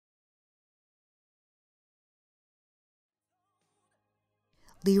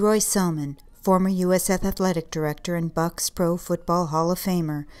Roy Selmon, former USF Athletic Director and Bucks Pro Football Hall of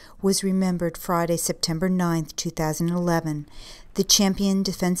Famer, was remembered Friday, September 9, 2011. The champion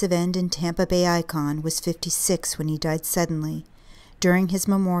defensive end and Tampa Bay icon was 56 when he died suddenly. During his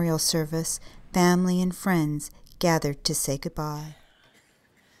memorial service, family and friends gathered to say goodbye.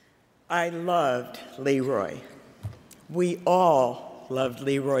 I loved Leroy. We all loved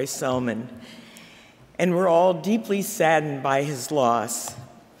Roy Selmon, and we're all deeply saddened by his loss.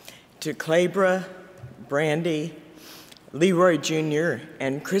 To Clebra, Brandy, Leroy Jr.,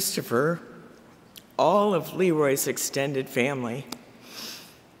 and Christopher, all of Leroy's extended family,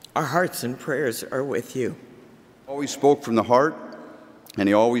 our hearts and prayers are with you. Always spoke from the heart, and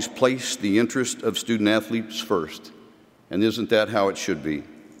he always placed the interest of student athletes first. And isn't that how it should be?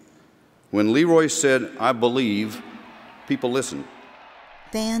 When Leroy said, "I believe," people listened.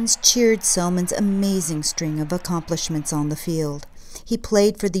 Fans cheered Selmon's amazing string of accomplishments on the field. He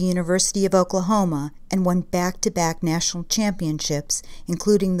played for the University of Oklahoma and won back-to-back national championships,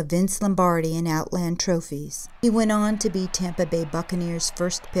 including the Vince Lombardi and Outland trophies. He went on to be Tampa Bay Buccaneers'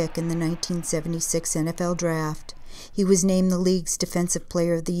 first pick in the 1976 NFL Draft. He was named the league's Defensive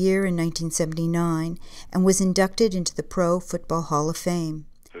Player of the Year in 1979 and was inducted into the Pro Football Hall of Fame.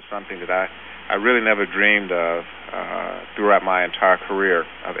 It's something that I really never dreamed of throughout my entire career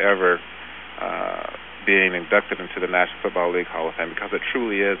of ever being inducted into the National Football League Hall of Fame, because it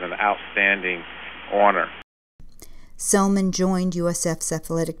truly is an outstanding honor. Selmon joined USF's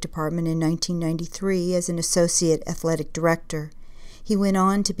athletic department in 1993 as an associate athletic director. He went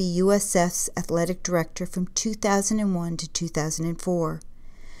on to be USF's athletic director from 2001 to 2004.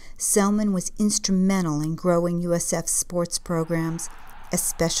 Selmon was instrumental in growing USF's sports programs,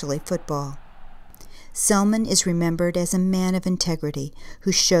 especially football. Selmon is remembered as a man of integrity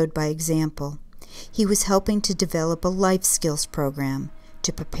who showed by example. He was helping to develop a life skills program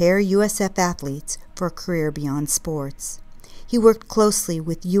to prepare USF athletes for a career beyond sports. He worked closely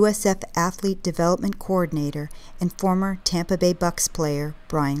with USF Athlete Development Coordinator and former Tampa Bay Bucks player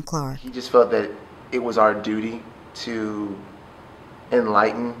Brian Clark. He just felt that it was our duty to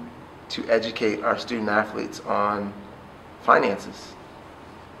enlighten, to educate our student athletes on finances.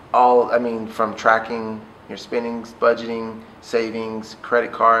 From tracking your spendings, budgeting, savings,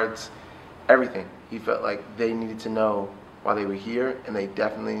 credit cards, everything. He felt like they needed to know while they were here, and they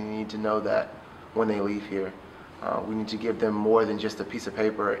definitely need to know that when they leave here. We need to give them more than just a piece of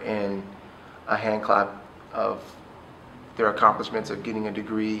paper and a hand clap of their accomplishments of getting a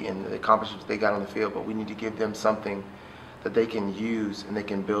degree and the accomplishments they got on the field, but we need to give them something that they can use and they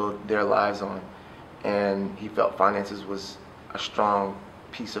can build their lives on. And he felt finances was a strong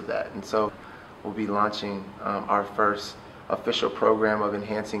piece of that. And so we'll be launching our first official program of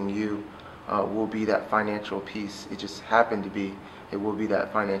Enhancing You. Will be that financial piece. It just happened to be, it will be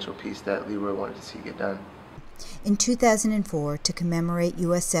that financial piece that Leroy wanted to see get done. In 2004, to commemorate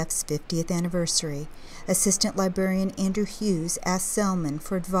USF's 50th anniversary, Assistant Librarian Andrew Hughes asked Selmon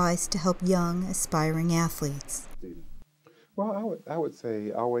for advice to help young, aspiring athletes. Well, I would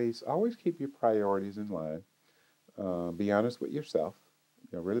say always keep your priorities in line. Be honest with yourself.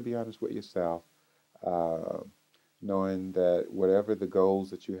 Really be honest with yourself, knowing that whatever the goals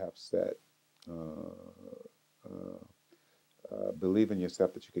that you have set, believe in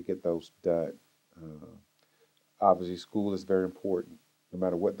yourself that you could get those done. Obviously, school is very important, no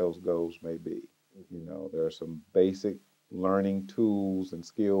matter what those goals may be. There are some basic learning tools and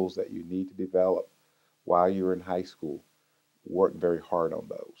skills that you need to develop while you're in high school. Work very hard on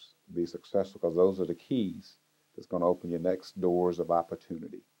those. Be successful, because those are the keys that's going to open your next doors of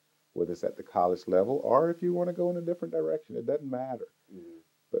opportunity, whether it's at the college level or if you want to go in a different direction. It doesn't matter.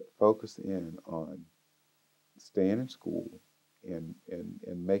 But focus in on staying in school and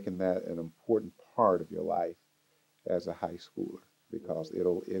making that an important part of your life as a high schooler, because it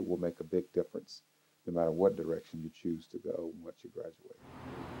will make a big difference no matter what direction you choose to go once you graduate.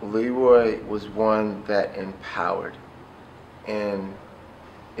 Leroy was one that empowered. And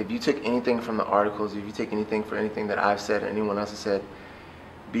if you take anything from the articles, if you take anything for anything that I've said or anyone else has said,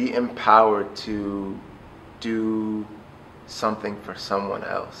 be empowered to do something for someone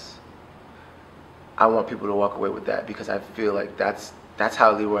else. I want people to walk away with that, because I feel like that's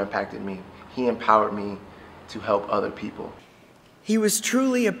how Leroy impacted me. He empowered me to help other people. He was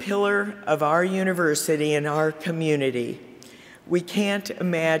truly a pillar of our university and our community. We can't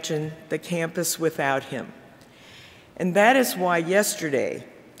imagine the campus without him. And that is why yesterday,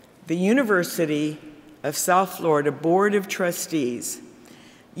 the University of South Florida Board of Trustees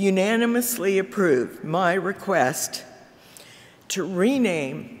unanimously approved my request to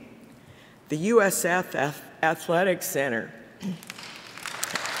rename the USF Athletic Center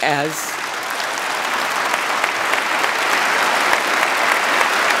as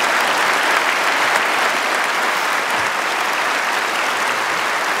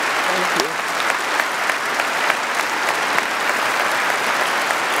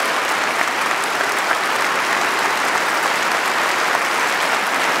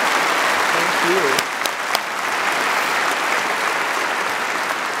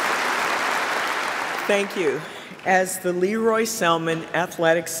Thank you. As the Roy Selmon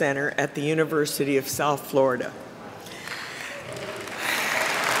Athletic Center at the University of South Florida.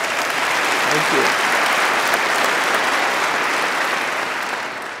 Thank you.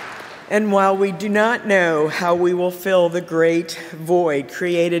 And while we do not know how we will fill the great void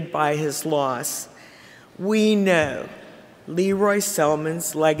created by his loss, we know Roy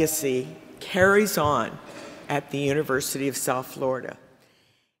Selmon's legacy carries on at the University of South Florida.